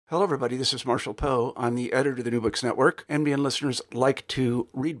Hello, everybody. This is Marshall Poe. I'm the editor of the New Books Network. NBN listeners like to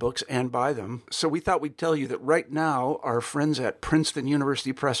read books and buy them. So we thought we'd tell you that right now, our friends at Princeton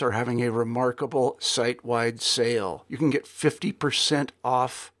University Press are having a remarkable site-wide sale. You can get 50%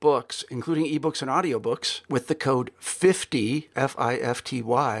 off books, including ebooks and audiobooks, with the code 50,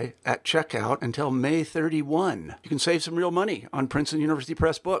 F-I-F-T-Y, at checkout until May 31. You can save some real money on Princeton University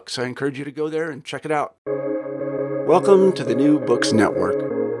Press books. I encourage you to go there and check it out. Welcome to the New Books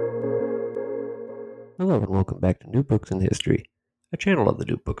Network. Hello and welcome back to New Books in History, a channel of the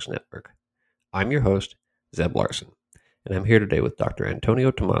New Books Network. I'm your host, Zeb Larson, and I'm here today with Dr.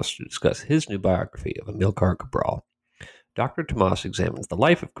 Antonio Tomas to discuss his new biography of Amilcar Cabral. Dr. Tomas examines the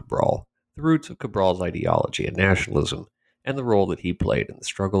life of Cabral, the roots of Cabral's ideology and nationalism, and the role that he played in the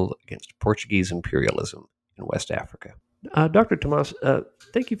struggle against Portuguese imperialism in West Africa. Dr. Tomas,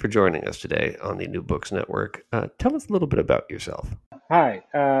 thank you for joining us today on the New Books Network. Tell us a little bit about yourself. Hi,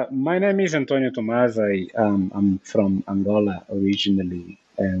 my name is Antonio Tomas. I'm from Angola originally,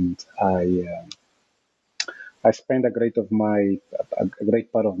 and I spent a great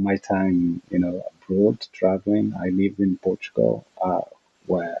part of my time, abroad traveling. I lived in Portugal,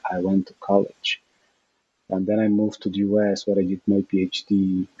 where I went to college, and then I moved to the US, where I did my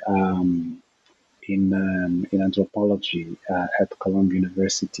PhD in anthropology at Columbia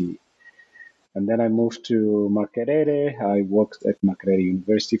University. And then I moved to Makerere. I worked at Makerere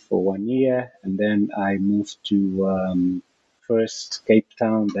University for 1 year. And then I moved to first Cape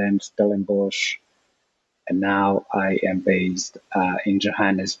Town, then Stellenbosch. And now I am based in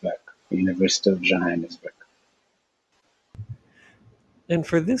Johannesburg, University of Johannesburg. And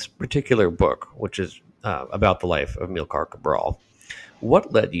for this particular book, which is about the life of Amilcar Cabral,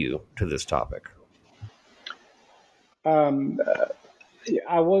 what led you to this topic?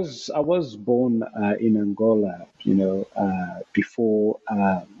 I was born in Angola, before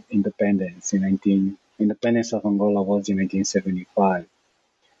independence. Independence of Angola was in 1975,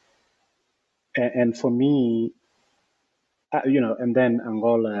 and for me, and then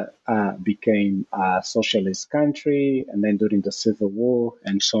Angola became a socialist country, and then during the Civil War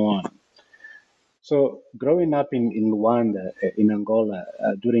and so on. So growing up in Luanda, in Angola,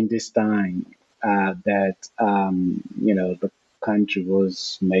 during this time, the country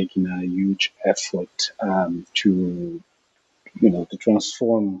was making a huge effort to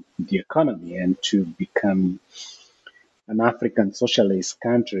transform the economy and to become an African socialist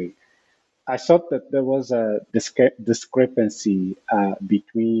country. I thought that there was a discrepancy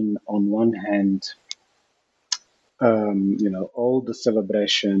between, on one hand, all the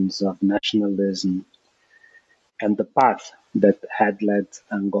celebrations of nationalism and the path that had led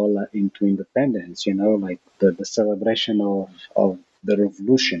Angola into independence, like the celebration of the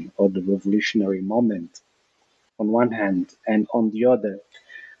revolution or the revolutionary moment on one hand, and on the other,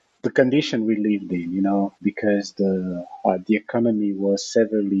 the condition we lived in, because the economy was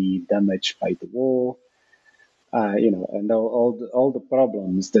severely damaged by the war, and all the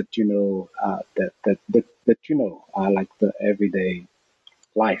problems that are like the everyday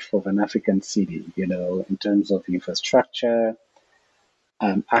life of an African city, in terms of infrastructure,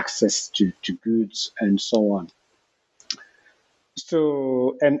 access to goods, and so on.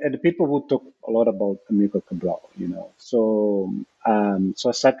 So, and the people would talk a lot about Amilcar Cabral, so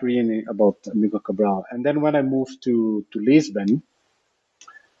I started reading about Amilcar Cabral, and then when I moved to Lisbon,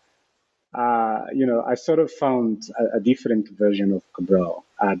 I sort of found a different version of Cabral,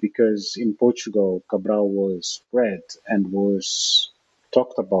 because in Portugal, Cabral was read and was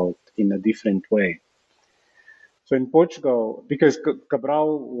talked about in a different way. So in Portugal, because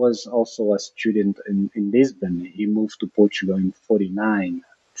Cabral was also a student in Lisbon, he moved to Portugal in '49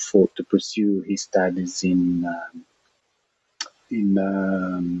 to pursue his studies in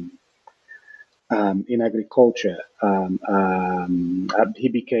agriculture. He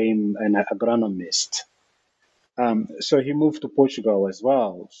became an agronomist. So he moved to Portugal as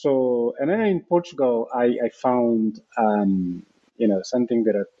well. So, and then in Portugal, I found, something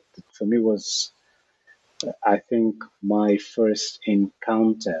that for me was, I think, my first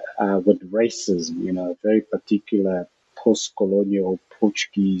encounter with racism, a very particular post-colonial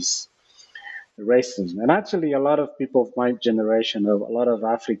Portuguese racism. And actually, a lot of people of my generation, a lot of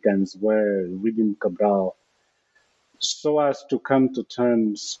Africans were reading Cabral so as to come to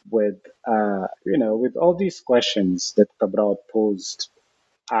terms with, with all these questions that Cabral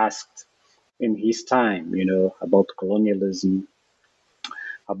asked in his time, about colonialism,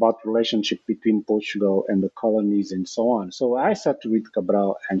 about relationship between Portugal and the colonies and so on. So I started to read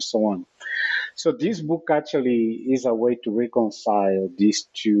Cabral and so on. So this book actually is a way to reconcile these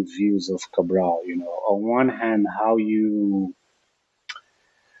two views of Cabral. On one hand, how you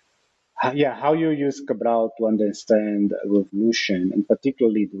how you use Cabral to understand revolution, and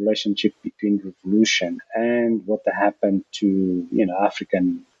particularly the relationship between revolution and what happened to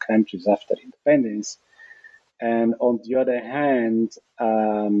African countries after independence. And on the other hand,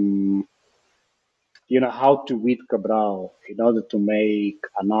 how to read Cabral in order to make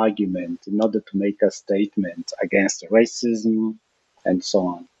an argument, in order to make a statement against racism and so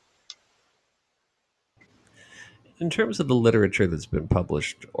on. In terms of the literature that's been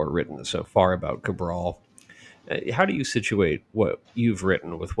published or written so far about Cabral, how do you situate what you've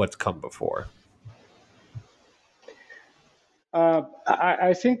written with what's come before?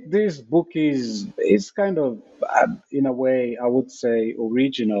 I think this book is kind of, in a way, I would say,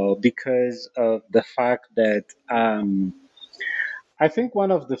 original because of the fact that I think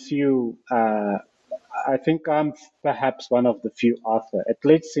one of the few. I think I'm perhaps one of the few authors, at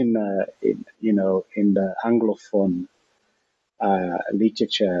least in the Anglophone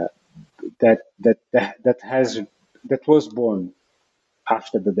literature that was born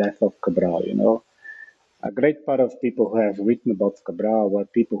after the death of Cabral. A great part of people who have written about Cabral were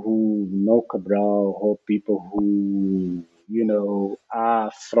people who know Cabral or people who,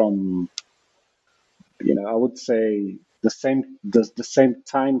 are from, I would say the same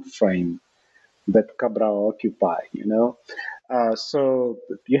time frame that Cabral occupied. So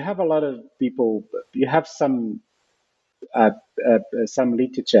you have a lot of people, you have uh, some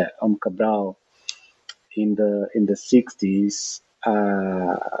literature on Cabral in the 60s,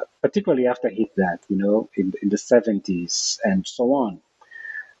 particularly after his death, in the 70s and so on.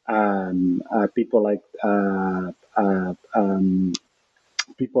 People like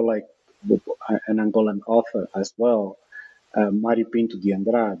people like an Angolan author as well, Mario Pinto de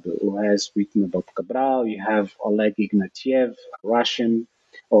Andrade, who has written about Cabral. You have Oleg Ignatiev, Russian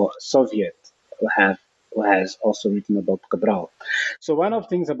or Soviet, who has also written about Cabral. So one of the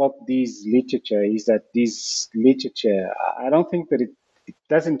things about this literature is that this literature, I don't think that it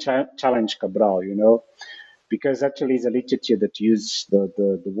doesn't challenge Cabral, because actually it's a literature that uses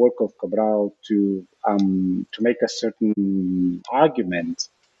the work of Cabral to make a certain argument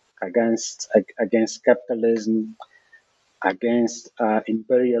against capitalism, against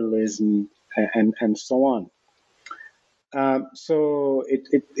imperialism, and so on. So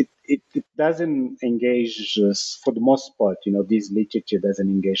it doesn't engage, for the most part, this literature doesn't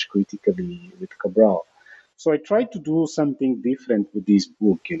engage critically with Cabral. So I tried to do something different with this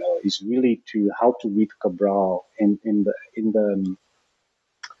book, is really to how to read Cabral in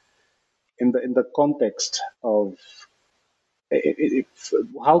the context of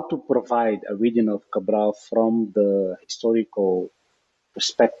how to provide a reading of Cabral from the historical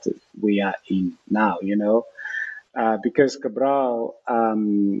perspective we are in now, because Cabral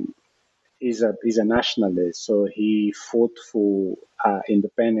is a nationalist, so he fought for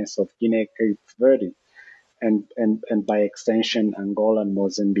independence of Guinea, Cape Verde, and by extension Angola,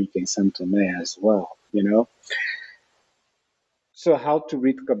 Mozambique, and Saint Tome as well. So how to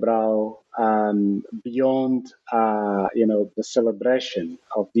read Cabral beyond the celebration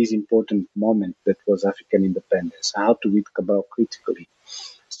of this important moment that was African independence? How to read Cabral critically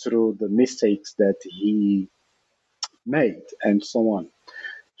through the mistakes that he made and so on.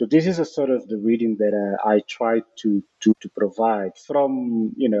 So this is a sort of the reading that I try to provide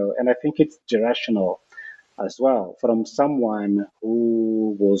from, and I think it's generational as well, from someone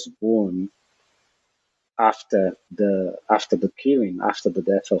who was born after the killing, after the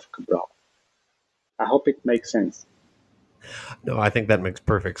death of Cabral. I hope it makes sense. No, I think that makes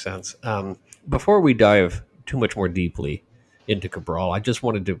perfect sense. Before we dive too much more deeply into Cabral, I just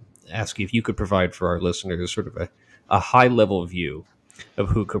wanted to ask you if you could provide for our listeners sort of a high level view of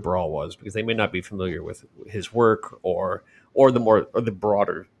who Cabral was, because they may not be familiar with his work or the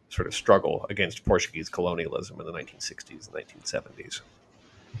broader sort of struggle against Portuguese colonialism in the 1960s and 1970s.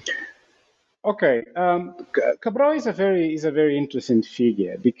 Okay, Cabral is a very interesting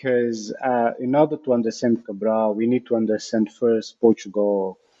figure because in order to understand Cabral, we need to understand first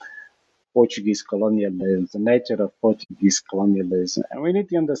Portuguese colonialism, the nature of Portuguese colonialism, and we need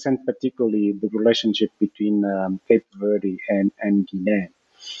to understand particularly the relationship between Cape Verde and Guinea.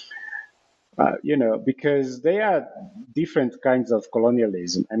 Because they are different kinds of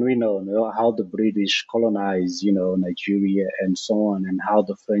colonialism, and we know how the British colonized, Nigeria and so on, and how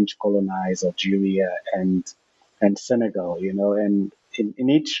the French colonized Algeria and Senegal, and in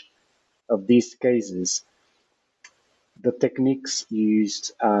each of these cases, the techniques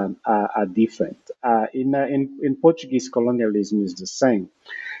used are different. In Portuguese colonialism is the same.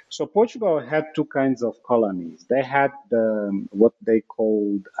 So Portugal had two kinds of colonies. They had what they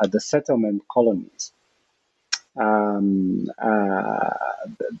called the settlement colonies, um, uh,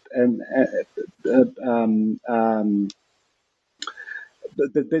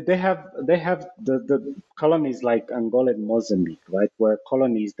 they have the colonies like Angola and Mozambique, right? Where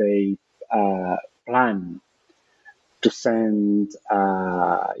colonies they plan to send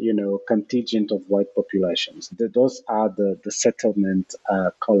contingent of white populations. Those are the settlement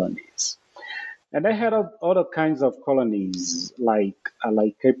colonies. And they had other kinds of colonies like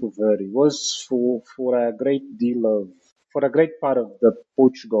Cape Verde was for a great deal of for a great part of the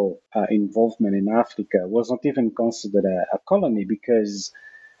Portugal involvement in Africa was not even considered a colony because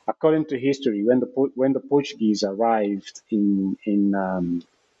according to history when the Portuguese arrived in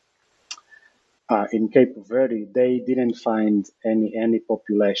Cape Verde, they didn't find any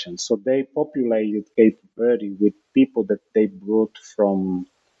population. So they populated Cape Verde with people that they brought from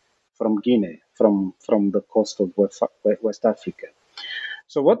Guinea, from the coast of West Africa.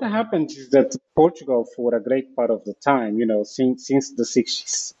 So what happened is that Portugal, for a great part of the time, since the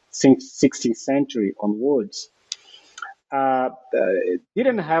 16th century onwards,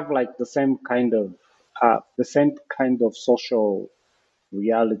 didn't have like the same kind of social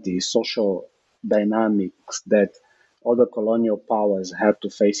reality, social dynamics that other colonial powers had to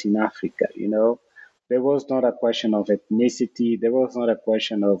face in Africa. There was not a question of ethnicity. There was not a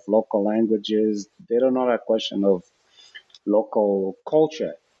question of local languages. There was not a question of local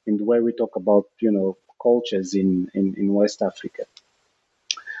culture in the way we talk about, cultures in West Africa.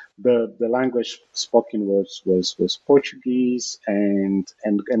 The language spoken was Portuguese and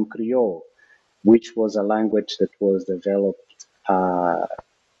Creole, which was a language that was developed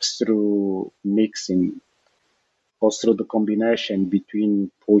through mixing or through the combination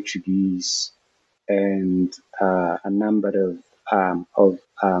between Portuguese and a number of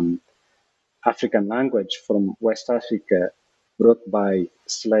African language from West Africa brought by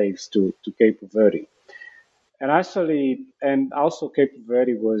slaves to Cape Verde. And also Cape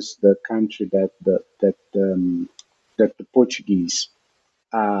Verde was the country that the Portuguese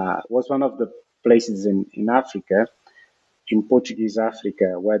was one of the places in Africa, in Portuguese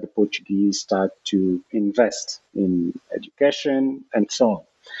Africa, where the Portuguese start to invest in education and so on.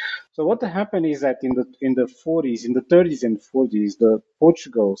 So what happened is that in the 40s, in the 30s and 40s, the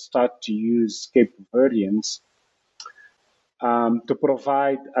Portugal start to use Cape Verdeans to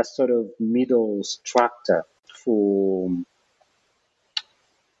provide a sort of middle structure for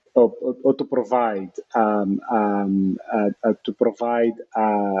or to provide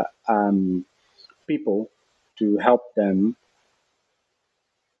people to help them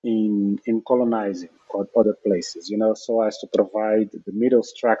in colonizing other places, so as to provide the middle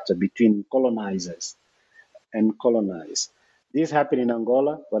structure between colonizers and colonized. This happened in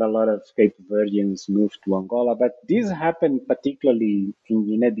Angola, where a lot of Cape Verdeans moved to Angola, but this happened particularly in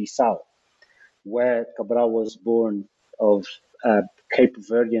Guinea-Bissau, where Cabral was born of Cape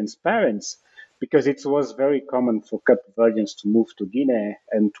Verdeans parents, because it was very common for Cape Verdeans to move to Guinea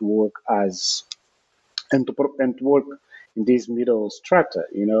and to work to work in this middle strata,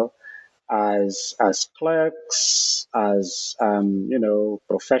 as clerks, as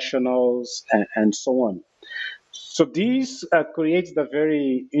professionals, and so on. So this creates a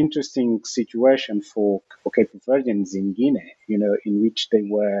very interesting situation for Cape Verdeans in Guinea, in which they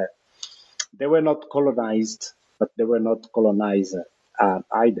were not colonized, but they were not colonizer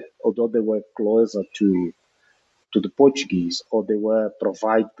either, although they were closer to the Portuguese, or they were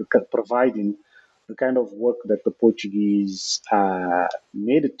providing the kind of work that the Portuguese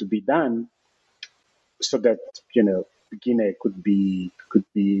needed to be done, so that Guinea could be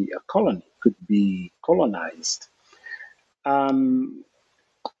a colony, could be colonized. And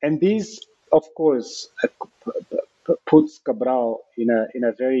this, of course, puts Cabral in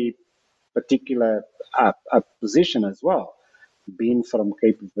a very particular position as well, being from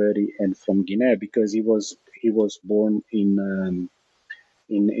Cape Verde and from Guinea, because he was born in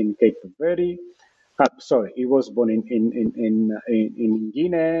Cape Verde. He was born in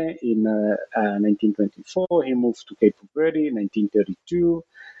Guinea in 1924. He moved to Cape Verde in 1932.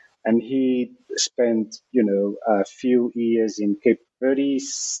 And he spent, a few years in Cape Verde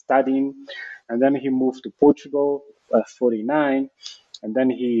studying, and then he moved to Portugal, 49, and then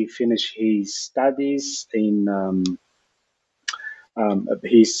he finished his studies in.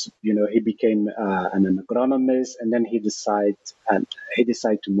 He became an agronomist, and then he decided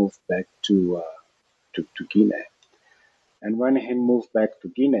to move back to Guinea. And when he moved back to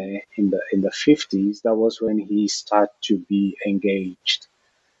Guinea in the 50s, that was when he started to be engaged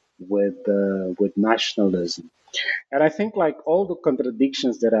with nationalism. And I think like all the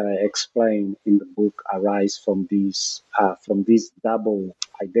contradictions that I explain in the book arise from this double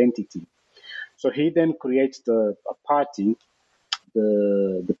identity. So he then creates a party,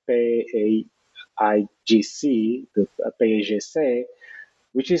 the PAIGC, the PAIGC,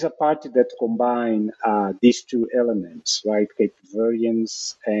 which is a party that combine these two elements, right? Cape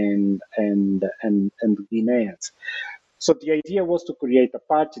Verdeans and Guineans. So the idea was to create a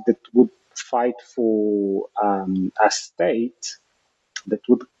party that would fight for a state that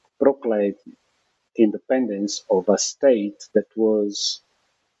would proclaim independence of a state that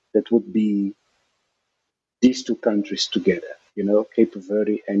would be these two countries together, Cape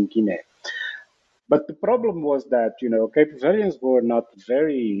Verde and Guinea. But the problem was that, Cape Verdeans were not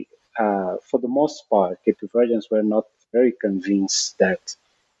very, for the most part, Cape Verdeans were not very convinced that,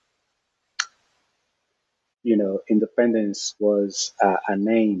 independence was an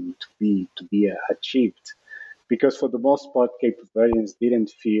aim to be achieved. Because for the most part, Cape Verdeans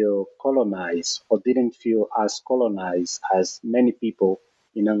didn't feel colonized or didn't feel as colonized as many people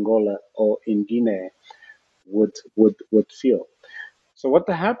in Angola or in Guinea would feel. So what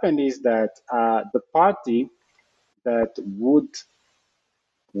happened is that the party that would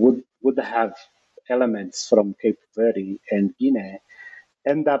have elements from Cape Verde and Guinea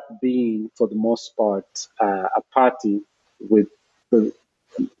end up being, for the most part, a party with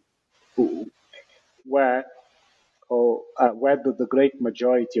where where the great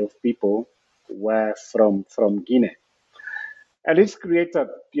majority of people were from Guinea. And it's created, a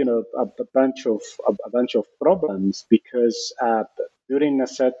bunch of problems because during a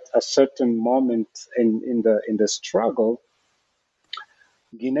certain moment in the struggle,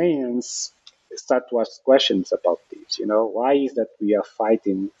 Guineans start to ask questions about this. Why is that we are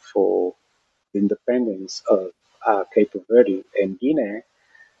fighting for the independence of Cape Verde and Guinea,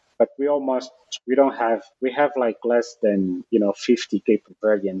 but we have like less than 50 Cape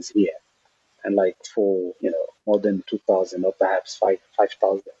Verdeans here, and like for more than 2,000 or perhaps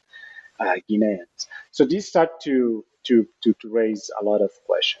 5,000 Guineans. So these start to raise a lot of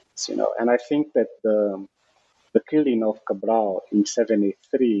questions, and I think that the killing of Cabral in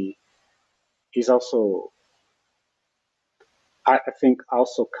 '73 is also, I think,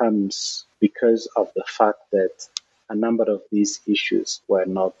 also comes because of the fact that a number of these issues were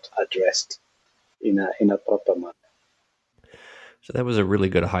not addressed in a proper manner. So that was a really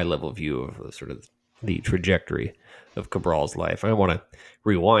good high-level view of sort of the trajectory of Cabral's life. I want to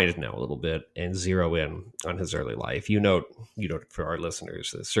rewind now a little bit and zero in on his early life. You note for our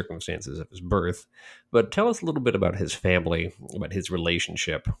listeners the circumstances of his birth, but tell us a little bit about his family, about his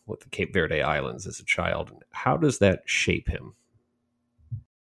relationship with the Cape Verde Islands as a child. How does that shape him?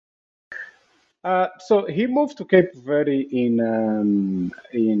 So he moved to Cape Verde in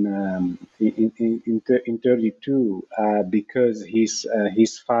 32 because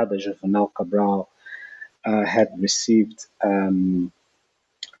his father Juvenal Cabral had received and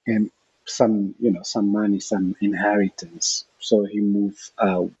some money, some inheritance. So he moved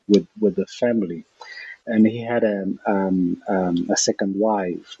with the family, and he had a second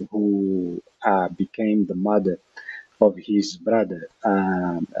wife who became the mother of his brother,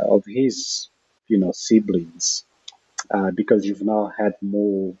 of his siblings, because you've now had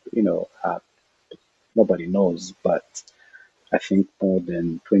more, nobody knows, but I think more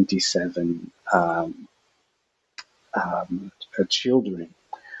than 27 children.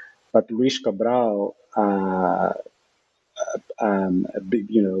 But Luis Cabral,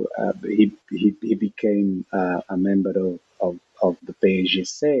 he became a member of the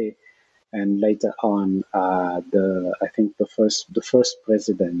PAIGC, and later on, I think the first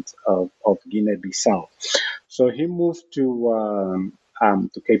president of Guinea-Bissau. So he moved to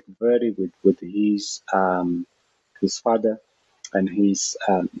Cape Verde with his father and his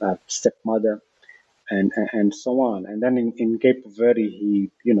stepmother, and so on. And then in Cape Verde, he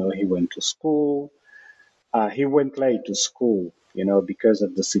went to school. He went late to school, because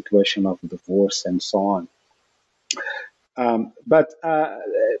of the situation of divorce and so on. But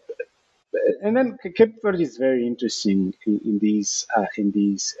and then Cape Verde is very interesting in this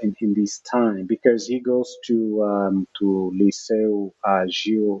time because he goes to Liceu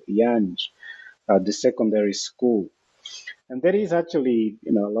Gil Yange, the secondary school, and there is actually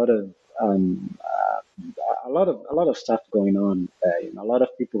a lot of stuff going on. A lot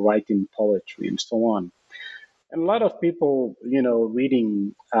of people writing poetry and so on, and a lot of people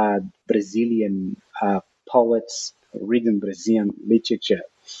reading Brazilian poets, reading Brazilian literature,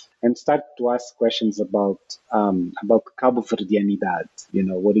 and start to ask questions about Cabo Verdeanidad,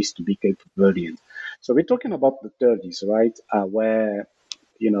 what is to be Cape Verdean. So we're talking about the 30s, right? Where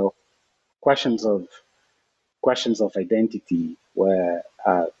questions of identity were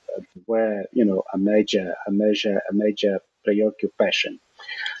a major preoccupation.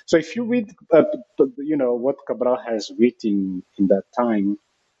 So if you read what Cabral has written in that time,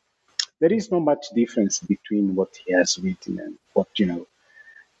 there is not much difference between what he has written and what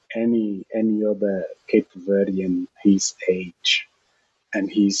any other Cape Verdean his age and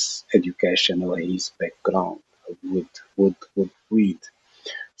his education or his background would read.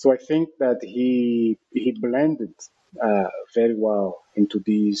 So I think that he blended very well into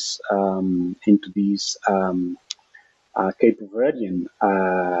these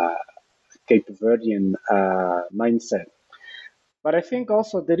Cape Verdean mindset. But I think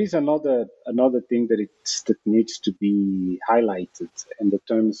also there is another thing that needs to be highlighted in the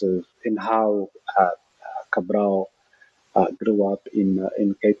terms of in how Cabral grew up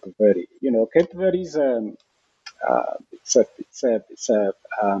in Cape Verde. Cape Verde is it's a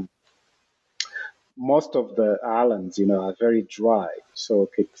most of the islands, are very dry. So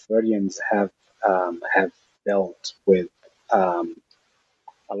Cape Verdeans have dealt with um,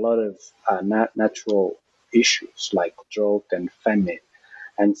 a lot of natural issues like drought and famine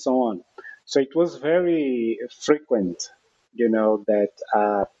and so on. So it was very frequent,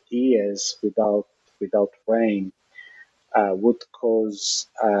 that years without rain would cause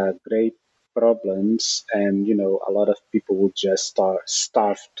great problems, and a lot of people would just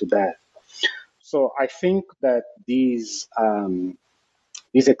starve to death. So I think that this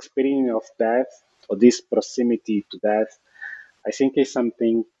experience of death or this proximity to death, I think is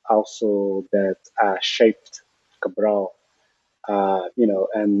something also that shaped Cabral,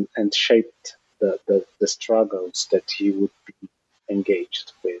 and shaped the struggles that he would be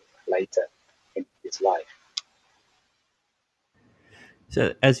engaged with later in his life.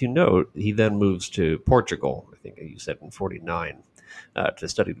 So, as you note, he then moves to Portugal, I think you said in 49, to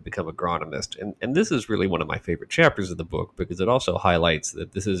study to become agronomist. And this is really one of my favorite chapters of the book because it also highlights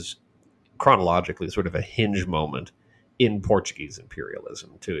that this is chronologically sort of a hinge moment in Portuguese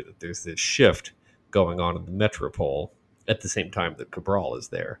imperialism, too, that there's this shift going on in the metropole at the same time that Cabral is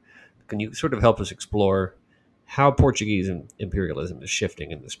there. Can you sort of help us explore how Portuguese imperialism is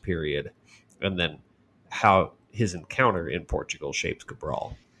shifting in this period, and then how his encounter in Portugal shapes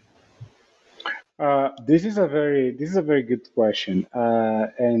Cabral? This is a very good question,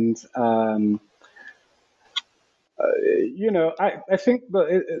 and I think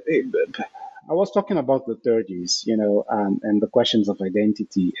I was talking about the 30s, and the questions of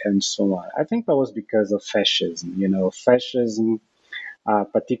identity and so on. I think that was because of fascism. Fascism,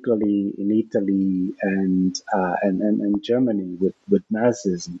 particularly in Italy and Germany with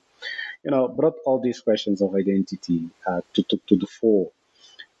Nazism, brought all these questions of identity to the fore.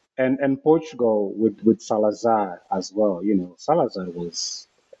 And Portugal with Salazar as well. Salazar was,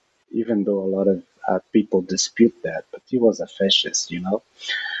 even though a lot of people dispute that, but he was a fascist.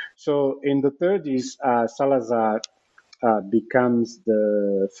 So in the 30s, Salazar becomes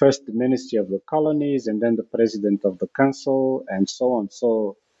the first ministry of the colonies and then the president of the council and so on.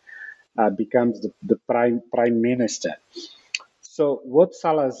 So becomes the prime minister. So what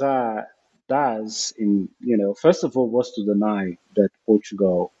Salazar does first of all, was to deny that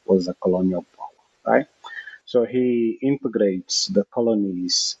Portugal was a colonial power, right? So he integrates the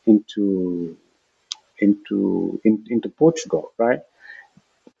colonies into Portugal, right?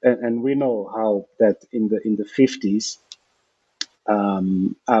 And we know how that in the 50s,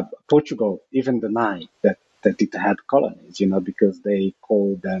 Portugal even denied that it had colonies, because they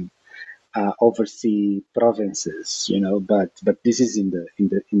called them overseas provinces, but this is in the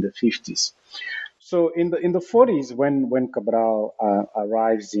 50s. So in the 40s, when Cabral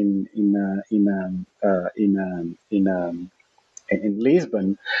arrives in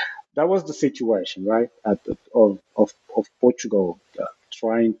Lisbon, that was the situation, right? Of Portugal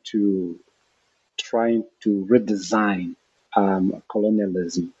trying to redesign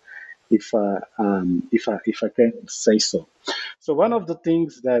colonialism, if I can say so. So one of the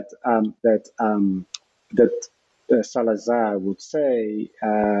things that Salazar would say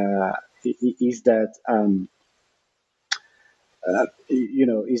is that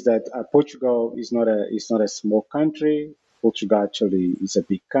Portugal is not a small country. Portugal actually is a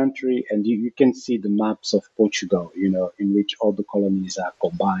big country, and you can see the maps of Portugal, in which all the colonies are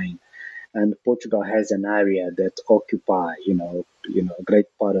combined. And Portugal has an area that occupy, a great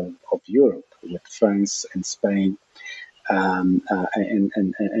part of Europe with France and Spain, and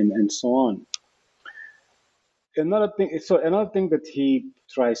so on. Another thing that he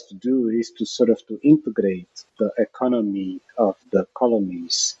tries to do is to sort of to integrate the economy of the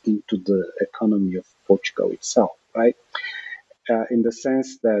colonies into the economy of Portugal itself, right? In the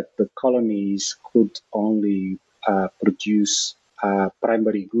sense that the colonies could only produce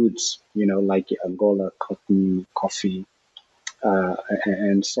primary goods, like Angola, cotton, coffee,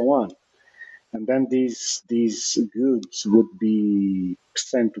 and so on. And then these goods would be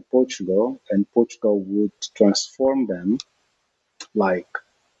sent to Portugal, and Portugal would transform them like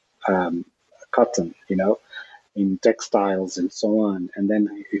um, cotton, in textiles and so on, and then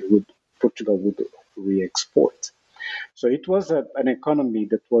Portugal would re-export. So it was an economy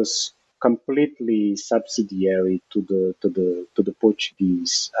that was completely subsidiary to the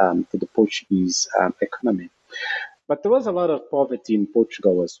Portuguese economy. But there was a lot of poverty in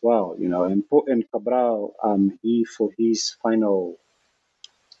Portugal as well, and Cabral, he for his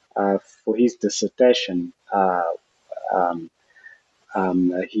dissertation, um,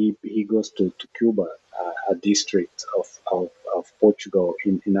 he goes to Cuba, a district of Portugal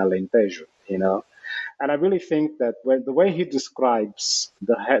in Alentejo, and I really think that the way he describes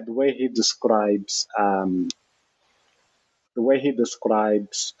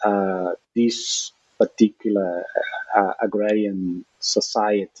this particular agrarian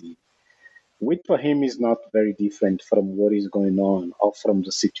society, which for him is not very different from what is going on, or from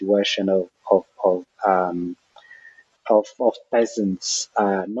the situation of peasants,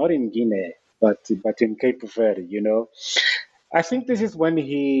 not in Guinea, but in Cape Verde. I think this is when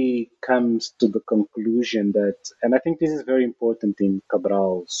he comes to the conclusion that, and I think this is very important in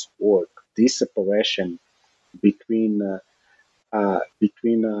Cabral's work, this separation between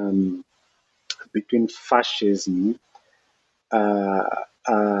between fascism, uh,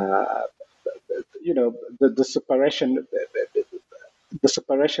 uh, the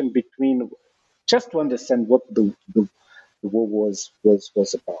separation between, just to understand what the war was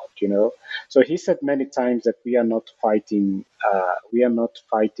about. So he said many times that we are not fighting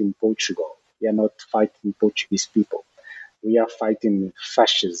Portugal, we are not fighting Portuguese people, we are fighting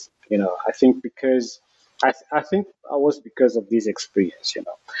fascism. I think I think I was because of this experience.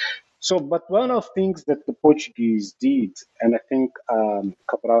 So, but one of the things that the Portuguese did, and I think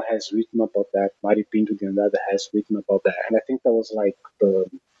Cabral has written about that, Mário Pinto de Andrade has written about that, and I think that was like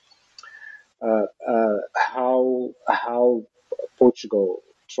how Portugal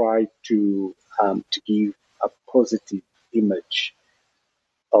tried to give a positive image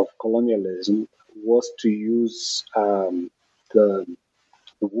of colonialism, was to use the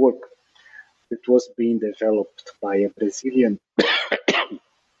the work that was being developed by a Brazilian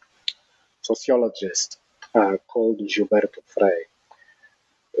sociologist called Gilberto Frei.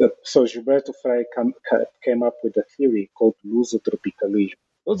 So Gilberto Frei came up with a theory called lusotropicalism.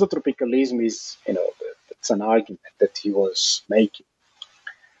 Lusotropicalism is, it's an argument that he was making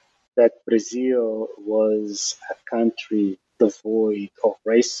that Brazil was a country devoid of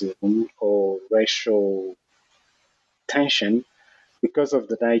racism or racial tension because of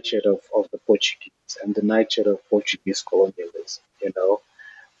the nature of the Portuguese and the nature of Portuguese colonialism.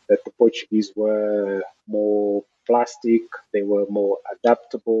 That the Portuguese were more plastic, they were more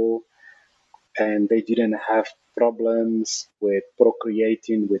adaptable, and they didn't have problems with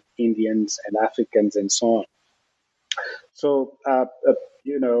procreating with Indians and Africans and so on. So,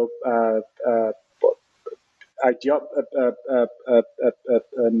 you know,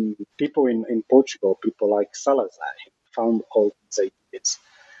 people in Portugal, people like Salazar, found all these ideas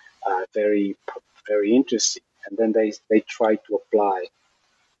very, very interesting, and then they try to apply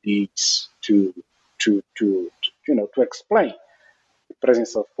these to explain the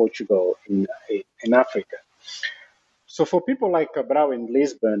presence of Portugal in Africa. So for people like Cabral in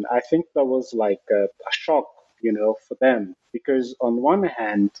Lisbon, I think that was like a shock, for them, because on one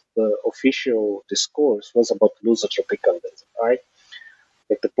hand, the official discourse was about lusotropicalism, right?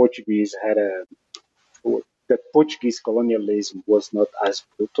 That the Portuguese had that Portuguese colonialism was not as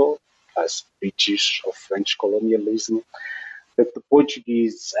brutal as British or French colonialism. That the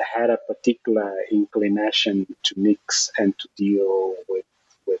Portuguese had a particular inclination to mix and to deal with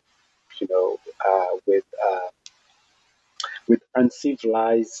you know with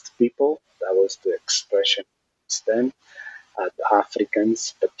uncivilized people. That was the expression then. The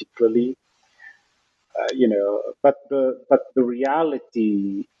Africans, particularly, but the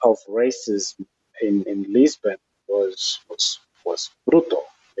reality of racism in Lisbon was brutal.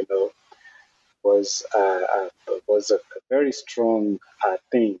 You know, was a very strong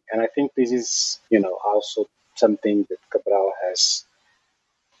thing, and I think this is also something that Cabral has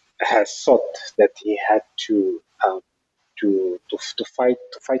sought, that he had to fight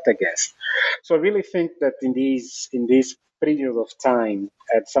against. So I really think that in this period of time,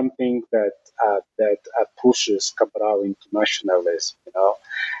 and something that pushes Cabral into nationalism,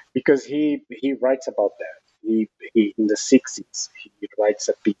 because he writes about that. He in the 60s he writes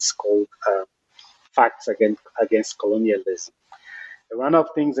a piece called "Facts Against Colonialism." And one of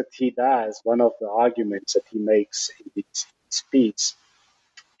the things that he does, one of the arguments that he makes in this piece,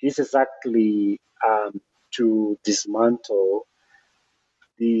 is exactly to dismantle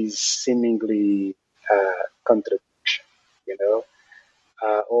these seemingly contradiction, you know,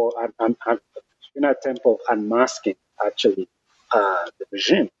 or in an attempt of unmasking actually the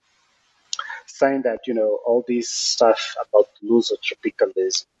regime, saying that all this stuff about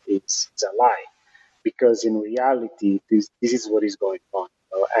Lusotropicalism is a lie, because in reality this is what is going on,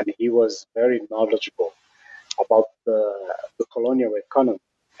 and he was very knowledgeable about the colonial economy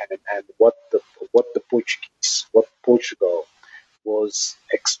and what Portugal was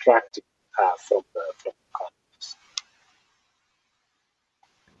extracting from the colonies.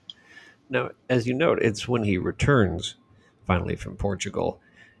 Now, as you note, it's when he returns finally from Portugal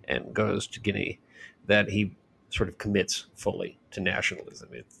and goes to Guinea that he sort of commits fully to nationalism.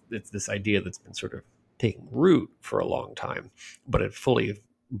 It's this idea that's been sort of taking root for a long time, but it fully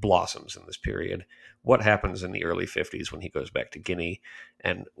blossoms in this period. What happens in the early 50s when he goes back to Guinea,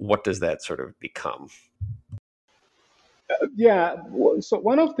 and what does that sort of become? Yeah, so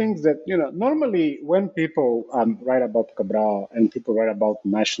one of the things that normally when people write about Cabral and people write about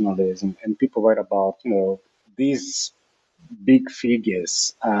nationalism and people write about these big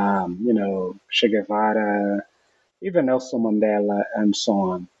figures, Che Guevara, even Nelson Mandela, and so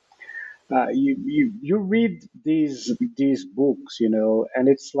on. You read these books, and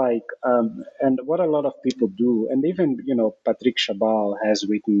it's like, and what a lot of people do, and even Patrick Chabal has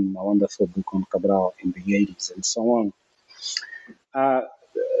written a wonderful book on Cabral in the 80s and so on. Uh,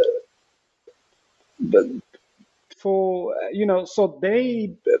 but for so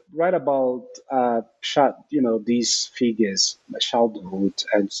they write about these figures, childhood,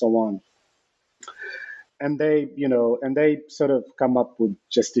 and so on, and they sort of come up with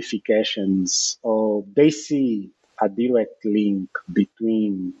justifications, or they see a direct link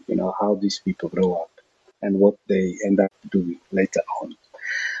between how these people grow up and what they end up doing later on.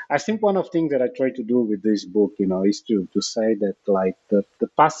 I think one of the things that I try to do with this book, is to say that, like, the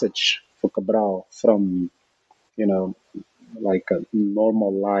passage for Cabral from like a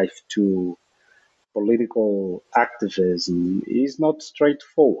normal life to political activism is not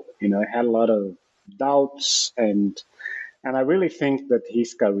straightforward. He had a lot of doubts, and I really think that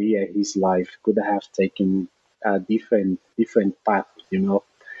his career, his life could have taken a different path.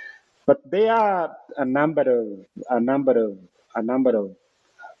 But there are a number of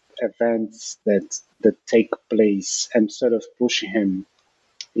events that take place and sort of push him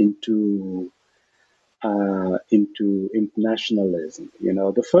into internationalism.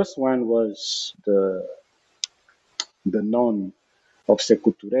 The first one was the non of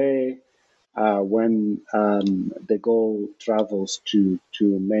Sekou Touré, when De Gaulle travels to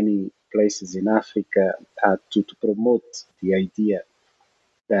many places in Africa to promote the idea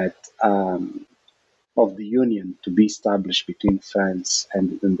that of the union to be established between France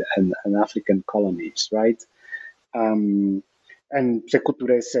and African colonies, right? Um, and Sekou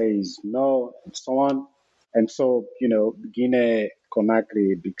Touré says no, and so on. And so, Guinea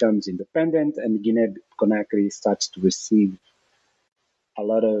Conakry becomes independent, and Guinea Conakry starts to receive a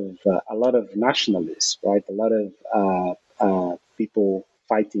lot of nationalists, right? A lot of people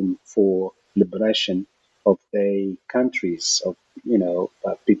fighting for liberation of their countries, of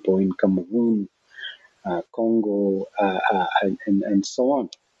people in Cameroon, Congo, and so on.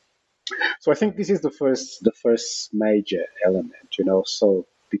 So I think this is the first major element, So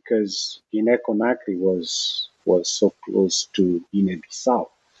because Guinea Conakry was so close to Guinea Bissau,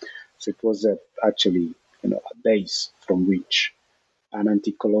 so it was actually a base from which an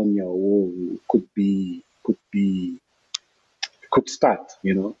anti-colonial war could start.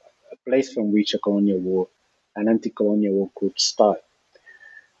 A place from which an anti-colonial war could start.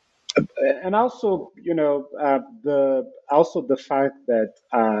 And also, the fact that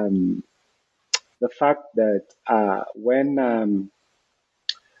when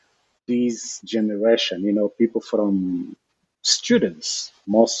this generation, people from students,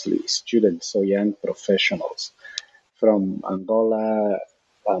 mostly students or young professionals from Angola,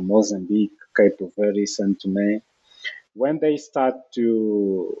 Mozambique, Cape Verde, Saint Tome, when they start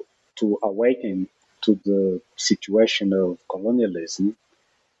to awaken to the situation of colonialism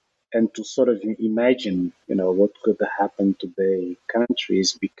and to sort of imagine, what could happen to their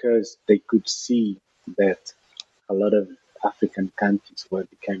countries, because they could see that a lot of African countries were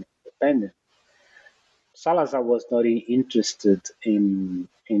becoming independent. Salazar was not interested in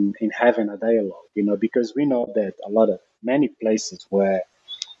having a dialogue, because we know that many places where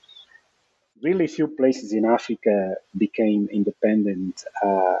really few places in Africa became independent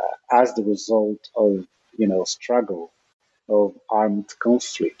as the result of struggle of armed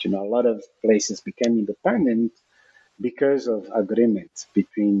conflict. A lot of places became independent because of agreements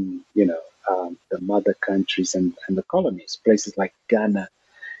between, the mother countries and the colonies, places like Ghana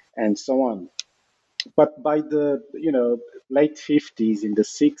and so on. But by the, late 50s, in the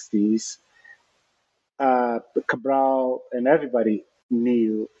 60s, Cabral and everybody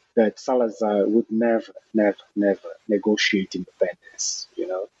knew that Salazar would never, never, never negotiate independence,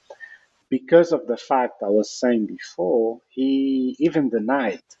 because of the fact I was saying before, he even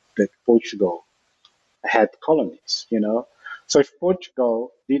denied that Portugal had colonies. So if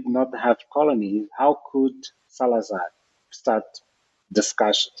Portugal did not have colonies, how could Salazar start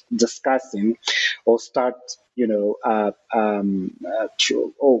discussing or start, or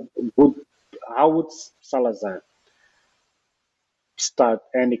how would Salazar start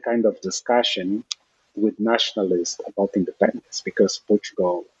any kind of discussion with nationalists about independence because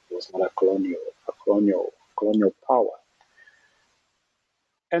Portugal was not a colonial power.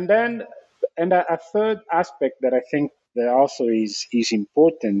 And then, and a third aspect that I think that also is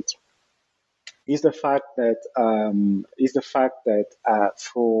important is the fact that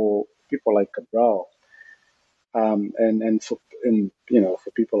for people like Cabral, and for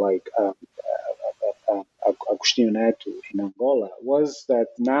people like Agostinho Neto in Angola, was that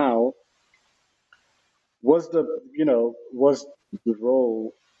now was the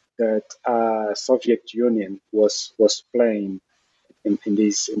role that Soviet Union was playing in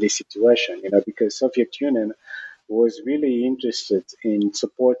this situation, because Soviet Union was really interested in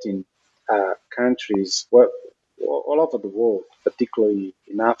supporting countries all over the world, particularly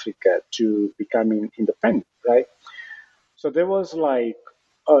in Africa, to becoming independent, right? So there was like,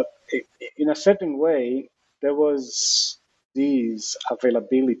 uh, in a certain way, there was this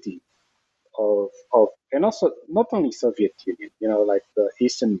availability of and also not only Soviet Union, like the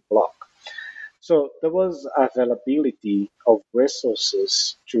Eastern Bloc. So there was availability of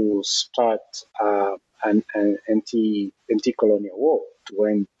resources to start an anti-colonial war to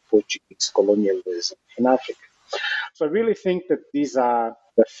end Portuguese colonialism in Africa. So I really think that these are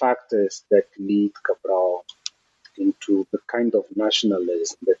the factors that lead Cabral into the kind of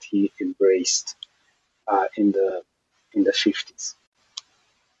nationalism that he embraced in the 50s.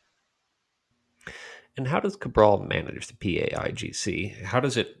 And how does Cabral manage the PAIGC? How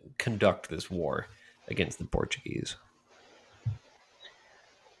does it conduct this war against the Portuguese?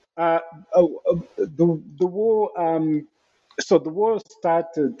 The war. So the war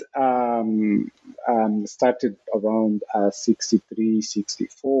started around 63,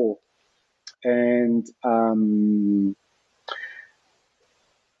 64, and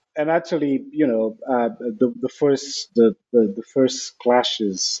actually, the first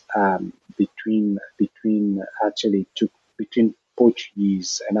clashes between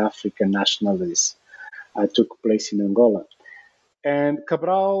Portuguese and African nationalists took place in Angola. And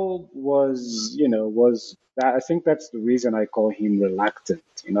Cabral was I think that's the reason I call him reluctant.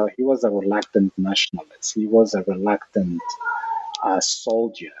 He was a reluctant nationalist. He was a reluctant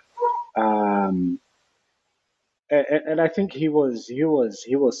soldier. Um, and I think he was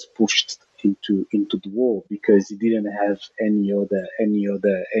pushed into the war because he didn't have any other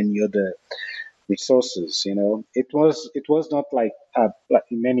resources. It was not like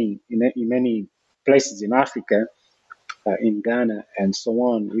in many places in Africa, in Ghana and so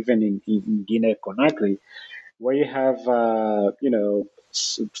on, even in Guinea Conakry, where you have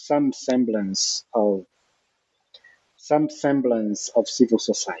some semblance of civil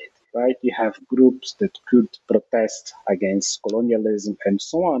society, right? You have groups that could protest against colonialism and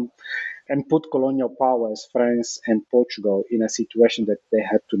so on, and put colonial powers, France and Portugal, in a situation that they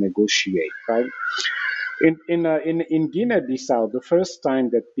had to negotiate, right? In Guinea-Bissau, the first time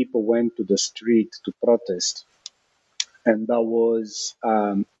that people went to the street to protest, and that was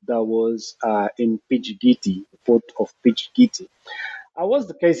in Pijigiti, the port of Pijigiti. Was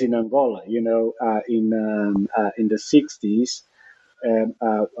the case in Angola, in the 60s,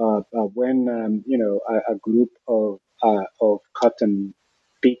 when a group of cotton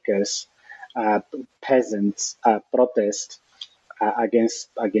pickers, peasants, protest against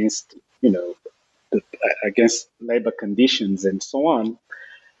against labor conditions and so on.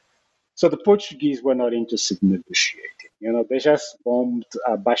 So the Portuguese were not interested in negotiating. They just bombed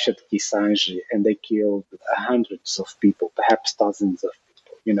Baixa de Kisanje and they killed hundreds of people, perhaps thousands of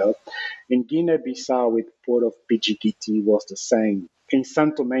people. In Guinea-Bissau, with Port of Pijigiti was the same. In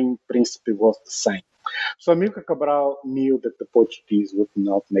Santo Tomé, Príncipe was the same. So Amilcar Cabral knew that the Portuguese would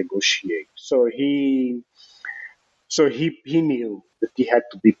not negotiate. So he knew that he had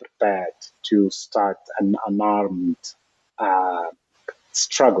to be prepared to start an armed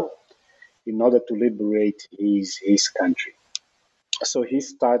struggle in order to liberate his country. So he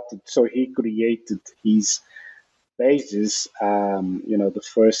created his bases. The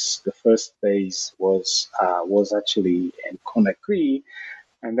first base was actually in Conakry,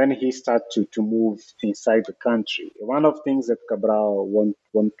 and then he started to move inside the country. One of the things that Cabral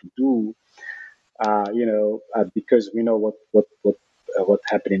want to do, because we know what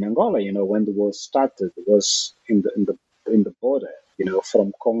happened in Angola. When the war started, it was in the border. From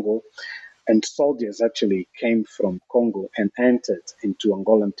Congo, and soldiers actually came from Congo and entered into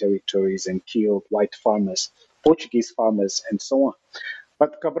Angolan territories and killed white farmers, Portuguese farmers, and so on.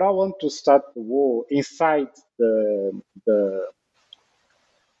 But Cabral wanted to start the war inside the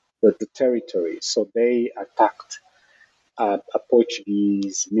territory, so they attacked a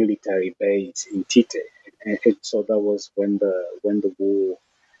Portuguese military base in Tite, and so that was when the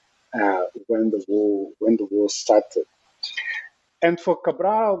war started. And for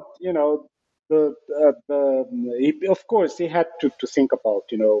Cabral, of course he had to think about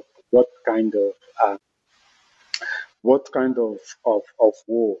what kind of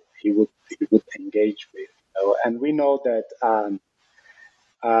war he would engage with. And we know that um,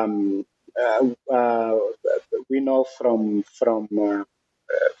 uh, uh, we know from the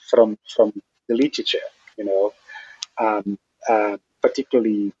literature,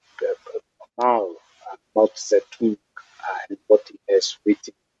 particularly Mao Zedong, and what he has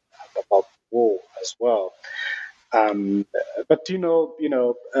written about war as well. Um, but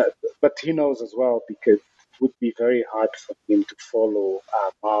but he knows as well, because it would be very hard for him to follow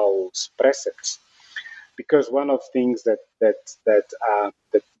Mao's precepts, because one of the things that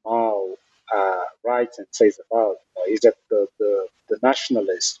Mao writes and says about is that the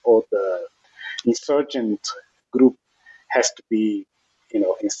nationalist or the insurgent group has to be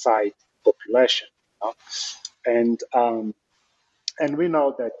inside population, and we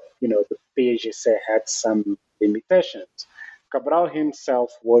know that the PAGC had some limitations. Cabral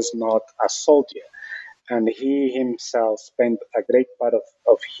himself was not a soldier, and he himself spent a great part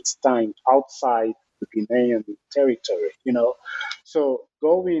of his time outside the Guinean territory. So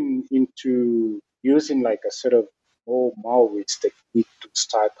going into using like a sort of more Maoist technique to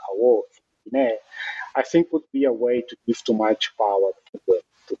start a war in Guinea, I think would be a way to give too much power to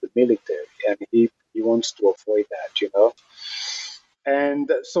the military, and he wants to avoid that.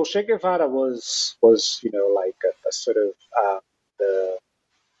 And so Che Guevara was like a sort of the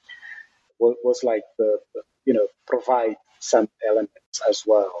was like provide some elements as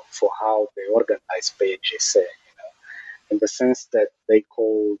well for how they organize PAGC, in the sense that they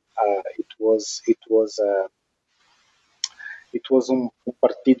called it was un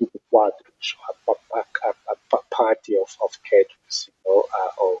partido de quadros, a party of cadres,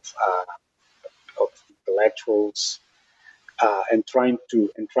 of intellectuals, and trying to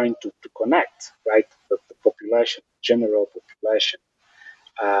connect, right, the population, general population,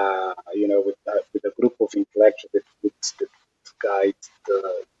 with a group of intellectuals that would guide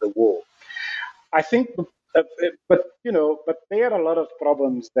the war. I think, but there are a lot of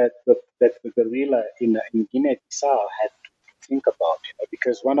problems that the guerrilla in Guinea-Bissau had to think about,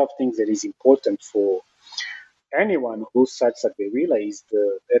 because one of the things that is important for anyone who starts a guerrilla is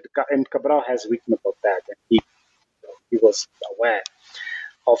and Cabral has written about that, and he was aware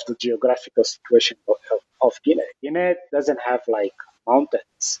of the geographical situation of Guinea. Guinea doesn't have like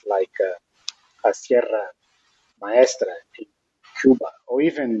mountains like a Sierra Maestra in Cuba, or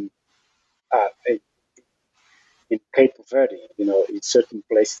even in Cape Verde, in certain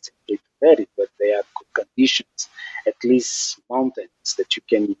places in Cape Verde, but there are good conditions, at least mountains that you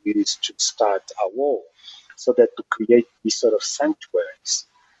can use to start a war, so that to create these sort of sanctuaries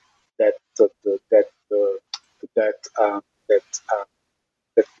that that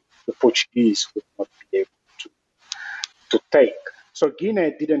the Portuguese would not be able to take. So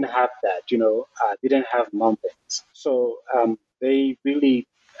Guinea didn't have that, didn't have mountains. So they really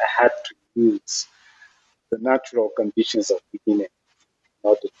had to use the natural conditions of Guinea in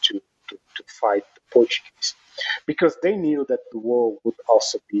order to fight the Portuguese, because they knew that the war would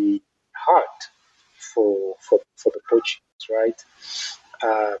also be hard for the Portuguese, right?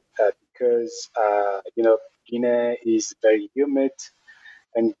 Because Guinea is very humid,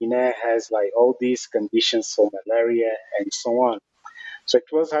 and Guinea has like all these conditions for malaria and so on. So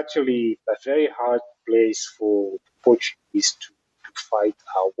it was actually a very hard place for the Portuguese to fight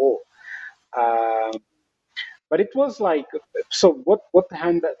our war. Um, but it was like, so what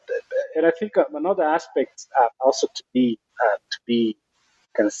hand, and I think another aspect also to be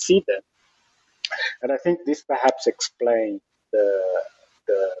considered, and I think this perhaps explains the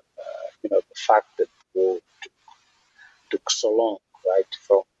fact that the war took so long, right,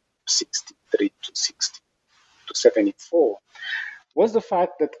 from 63 to 60 to 74, was the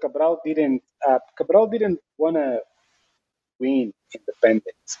fact that Cabral didn't want to win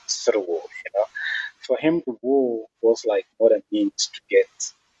independence through war. For him, the war was like what a means to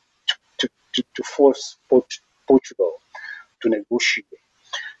get to force Portugal to negotiate.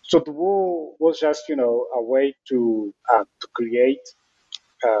 So the war was just a way to create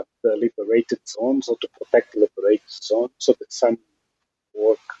the liberated zones or to protect the liberated zones so that some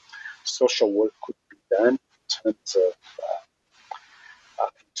work, social work could be done in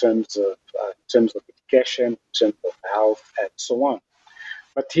terms of education, in terms of health, and so on.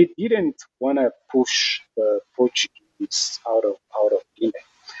 But he didn't want to push the Portuguese out of Guinea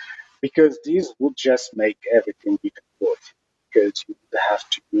because this would just make everything even worse. Because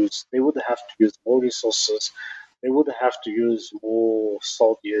they would have to use more resources, they would have to use more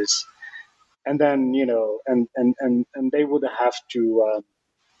soldiers, and then and they would have to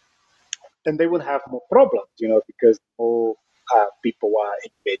then they would have more problems, because more people are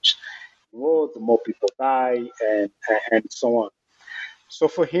engaged in war, the more people die, and so on. So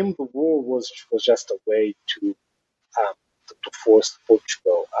for him, the war was just a way to force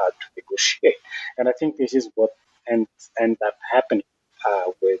Portugal to negotiate, and I think this is what end up happening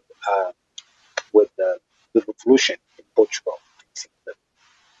with the revolution in Portugal.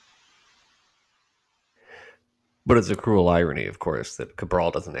 But it's a cruel irony, of course, that Cabral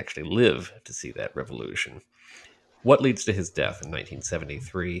doesn't actually live to see that revolution. What leads to his death in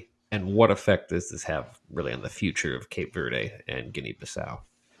 1973, and what effect does this have really on the future of Cape Verde and Guinea-Bissau?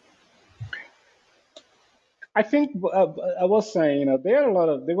 I think I was saying, there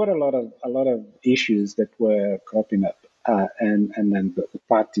were a lot of issues that were cropping up, and then the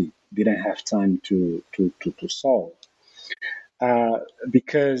party didn't have time to solve,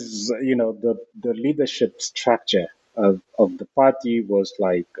 because the leadership structure of the party was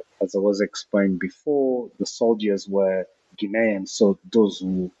like, as I was explained before, the soldiers were Guineans, so those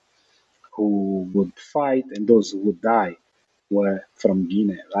who would fight and those who would die were from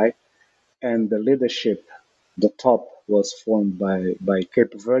Guinea, right? And the leadership, the top, was formed by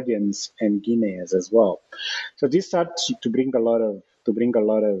Cape Verdeans and Guineans as well. So this started to bring a lot of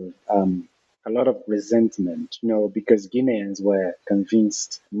resentment, because Guineans were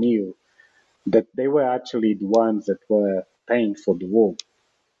convinced, knew that they were actually the ones that were paying for the war.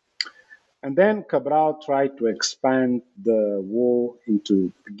 And then Cabral tried to expand the war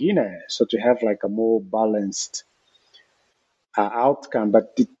into Guinea, so to have like a more balanced outcome,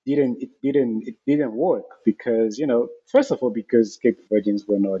 but it didn't work because first of all, because Cape Verdeans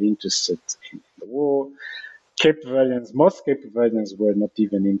were not interested in the war. Most Cape Verdeans were not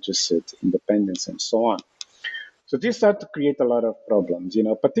even interested in independence and so on. So this started to create a lot of problems,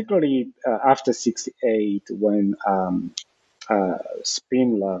 particularly after '68 when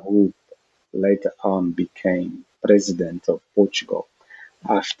Spindler, who later on became president of Portugal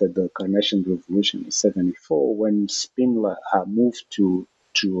after the Carnation Revolution in '74, when Spindler moved to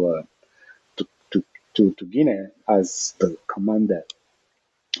Guinea as the commander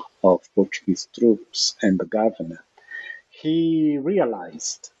of Portuguese troops and the governor, he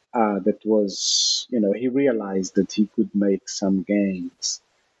realized he realized that he could make some gains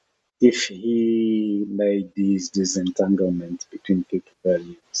if he made these disentanglements between Cape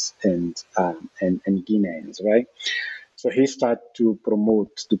Verdeans and Guineans, right? So he started to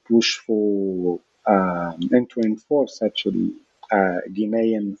push for and to enforce actually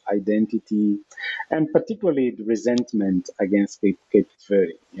Guinean identity, and particularly the resentment against Cape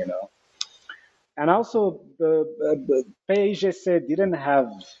Verde, And also the PAIGC didn't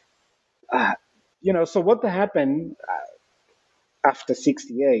have, so what happened after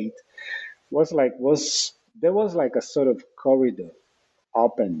 '68 was there was like a sort of corridor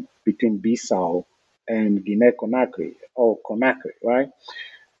open between Bissau and Guinea Conakry, or Conakry, right?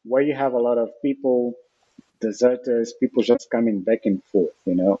 Where you have a lot of people, deserters, people just coming back and forth.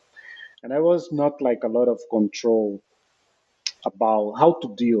 And there was not like a lot of control about how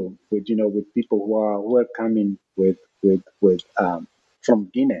to deal with people who are coming from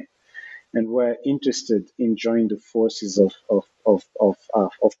Guinea and were interested in joining the forces of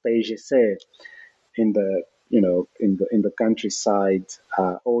PAIGC in the in the countryside,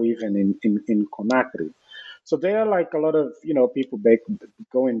 or even in Conakry. So there are like a lot of people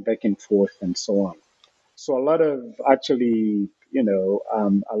going back and forth and so on. So a lot of actually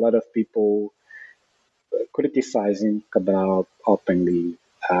a lot of people criticizing Cabral openly,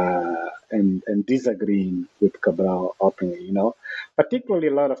 and disagreeing with Cabral openly. Particularly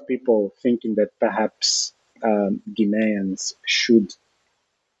a lot of people thinking that perhaps Guineans should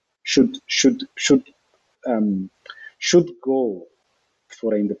should should um, should go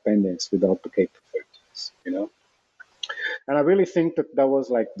for independence without the Cape Verdeans. And I really think that was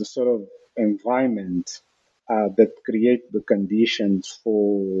like the sort of environment that create the conditions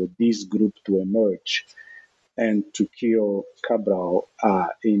for this group to emerge and to kill Cabral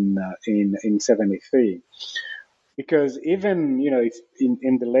in 73. Because even if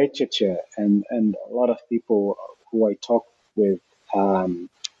in the literature and a lot of people who I talk with um,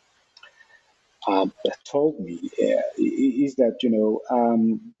 told me is that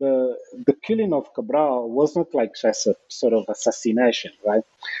the killing of Cabral was not like just a sort of assassination, right?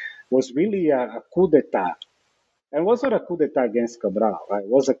 Was really a coup d'état, and was not a coup d'état against Cabral, right? It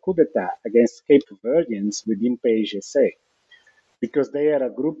was a coup d'état against Cape Verdeans within PAIGC, because they are a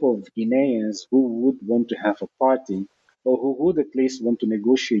group of Guineans who would want to have a party, or who would at least want to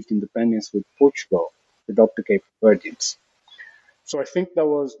negotiate independence with Portugal without the Cape Verdeans. So I think that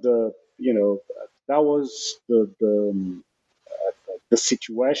was the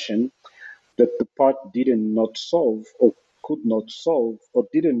situation that the part didn't not solve, or could not solve, or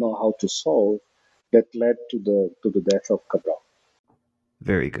didn't know how to solve, that led to the death of Cabral.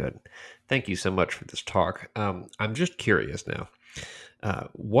 Very good. Thank you so much for this talk. I'm just curious now.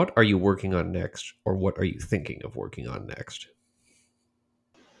 What are you working on next, or what are you thinking of working on next?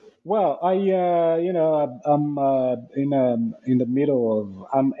 Well, I'm in the middle of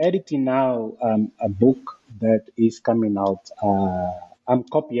I'm editing now a book that is coming out. I'm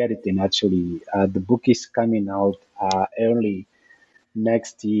copy editing actually. The book is coming out early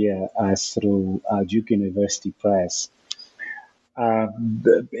next year through Duke University Press. And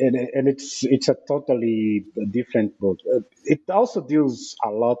it's a totally different book. It also deals a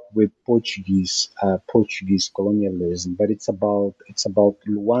lot with Portuguese colonialism, but it's about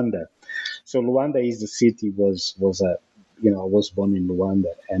Luanda. So Luanda is the city was a I was born in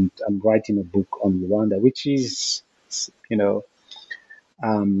Luanda, and I'm writing a book on Luanda, which is you know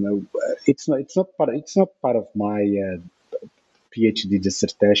it's not part of my PhD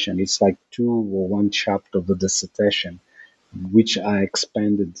dissertation. It's like two or one chapter of the dissertation, which I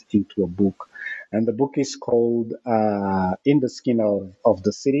expanded into a book. And the book is called In the Skin of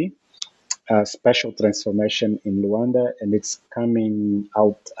the City, Special Transformation in Luanda, and it's coming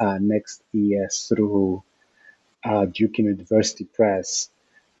out next year through Duke University Press.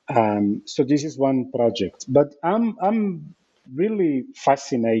 So this is one project, but I'm really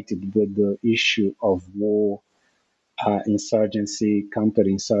fascinated with the issue of war, insurgency,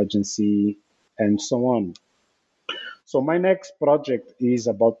 counterinsurgency, and so on. So my next project is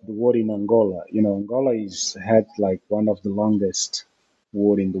about the war in Angola. Angola is had like one of the longest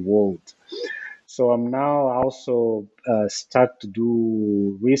war in the world. So I'm now also start to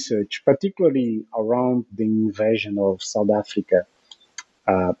do research, particularly around the invasion of South Africa,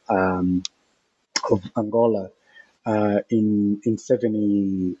 uh, um, of Angola in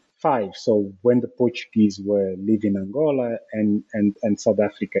 75. So when the Portuguese were leaving Angola, and South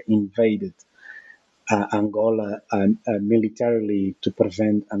Africa invaded Angola militarily to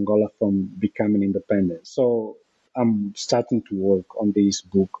prevent Angola from becoming independent. So I'm starting to work on this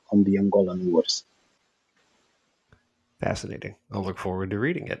book on the Angolan Wars. Fascinating. I'll look forward to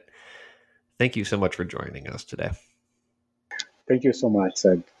reading it. Thank you so much for joining us today. Thank you so much,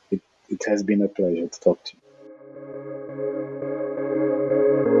 Ed. It has been a pleasure to talk to you.